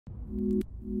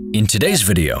In today's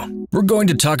video, we're going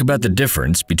to talk about the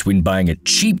difference between buying a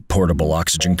cheap portable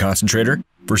oxygen concentrator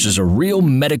versus a real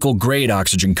medical-grade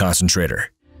oxygen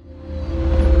concentrator.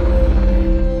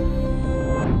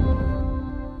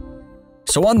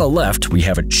 So on the left, we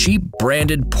have a cheap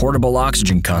branded portable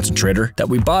oxygen concentrator that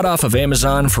we bought off of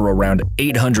Amazon for around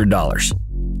 $800.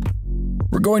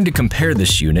 We're going to compare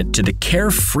this unit to the Caire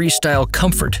Freestyle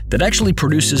Comfort that actually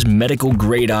produces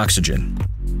medical-grade oxygen.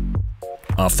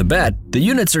 Off the bat, the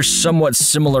units are somewhat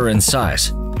similar in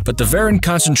size, but the Varon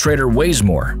concentrator weighs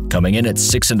more, coming in at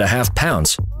 6.5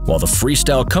 pounds, while the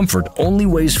Freestyle Comfort only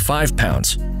weighs 5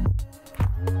 pounds.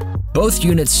 Both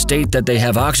units state that they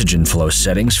have oxygen flow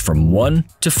settings from 1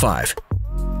 to 5.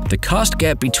 The cost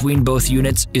gap between both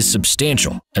units is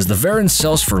substantial, as the Varon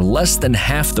sells for less than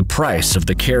half the price of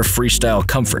the Caire Freestyle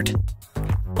Comfort.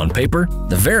 On paper,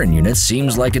 the Varon unit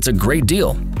seems like it's a great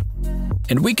deal,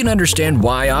 and we can understand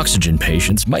why oxygen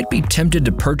patients might be tempted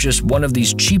to purchase one of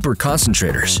these cheaper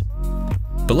concentrators.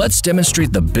 But let's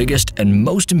demonstrate the biggest and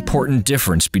most important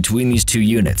difference between these two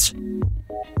units.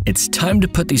 It's time to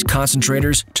put these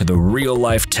concentrators to the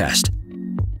real-life test.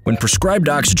 When prescribed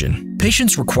oxygen,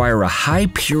 patients require a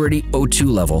high-purity O2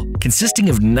 level consisting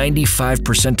of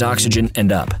 95% oxygen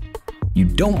and up. You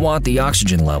don't want the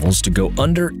oxygen levels to go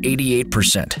under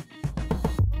 88%.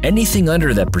 Anything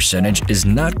under that percentage is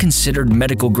not considered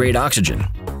medical-grade oxygen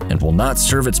and will not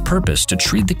serve its purpose to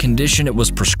treat the condition it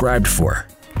was prescribed for.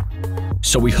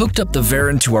 So we hooked up the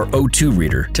Varon to our O2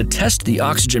 reader to test the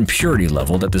oxygen purity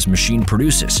level that this machine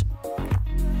produces.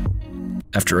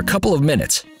 After a couple of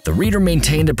minutes, the reader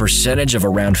maintained a percentage of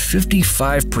around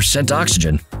 55%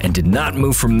 oxygen and did not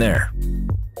move from there.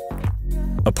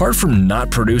 Apart from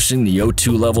not producing the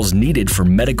O2 levels needed for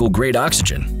medical-grade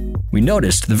oxygen, we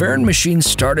noticed the Varon machine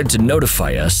started to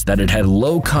notify us that it had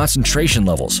low concentration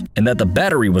levels and that the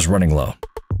battery was running low.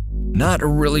 Not a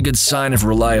really good sign of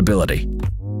reliability.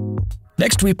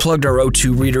 Next, we plugged our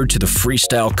O2 reader to the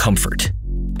Freestyle Comfort.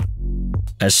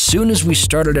 As soon as we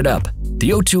started it up, the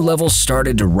O2 levels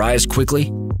started to rise quickly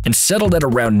and settled at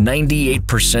around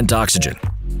 98% oxygen.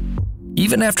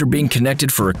 Even after being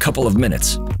connected for a couple of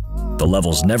minutes, the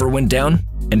levels never went down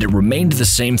and it remained the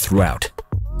same throughout.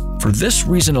 For this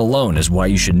reason alone is why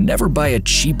you should never buy a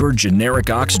cheaper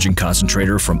generic oxygen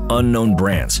concentrator from unknown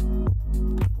brands.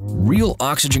 Real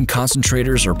oxygen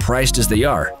concentrators are priced as they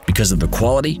are because of the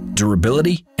quality,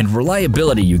 durability, and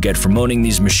reliability you get from owning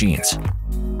these machines.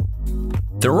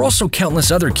 There are also countless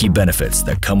other key benefits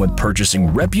that come with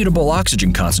purchasing reputable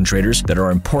oxygen concentrators that are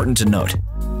important to note.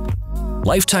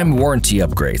 Lifetime warranty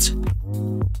upgrades,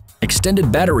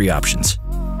 extended battery options,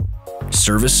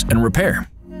 service and repair,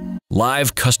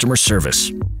 live customer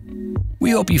service.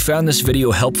 We hope you found this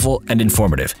video helpful and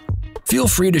informative. Feel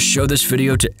free to show this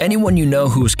video to anyone you know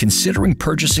who is considering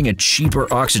purchasing a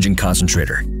cheaper oxygen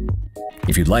concentrator.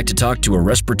 If you'd like to talk to a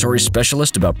respiratory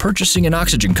specialist about purchasing an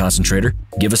oxygen concentrator,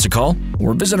 give us a call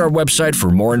or visit our website for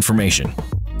more information.